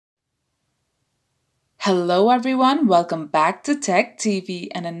Hello everyone, welcome back to Tech TV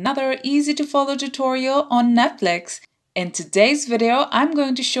and another easy to follow tutorial on Netflix. In today's video, I'm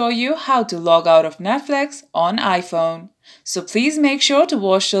going to show you how to log out of Netflix on iPhone. So please make sure to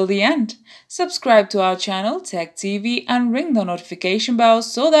watch till the end. Subscribe to our channel Tech TV and ring the notification bell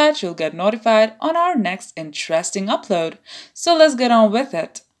so that you'll get notified on our next interesting upload. So let's get on with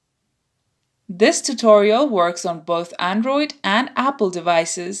it. This tutorial works on both Android and Apple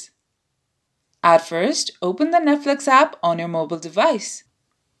devices. At first, open the Netflix app on your mobile device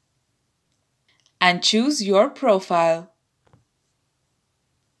and choose your profile.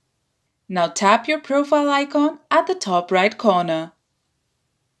 Now tap your profile icon at the top right corner.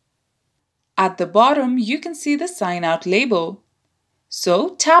 At the bottom, you can see the Sign Out label,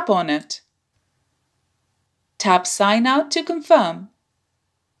 so tap on it. Tap Sign Out to confirm.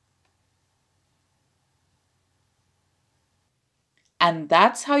 And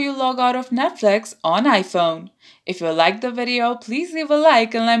that's how you log out of Netflix on iPhone. If you liked the video, please leave a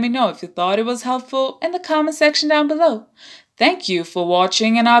like and let me know if you thought it was helpful in the comment section down below. Thank you for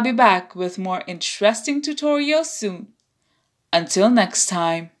watching and I'll be back with more interesting tutorials soon. Until next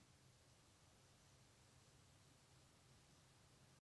time.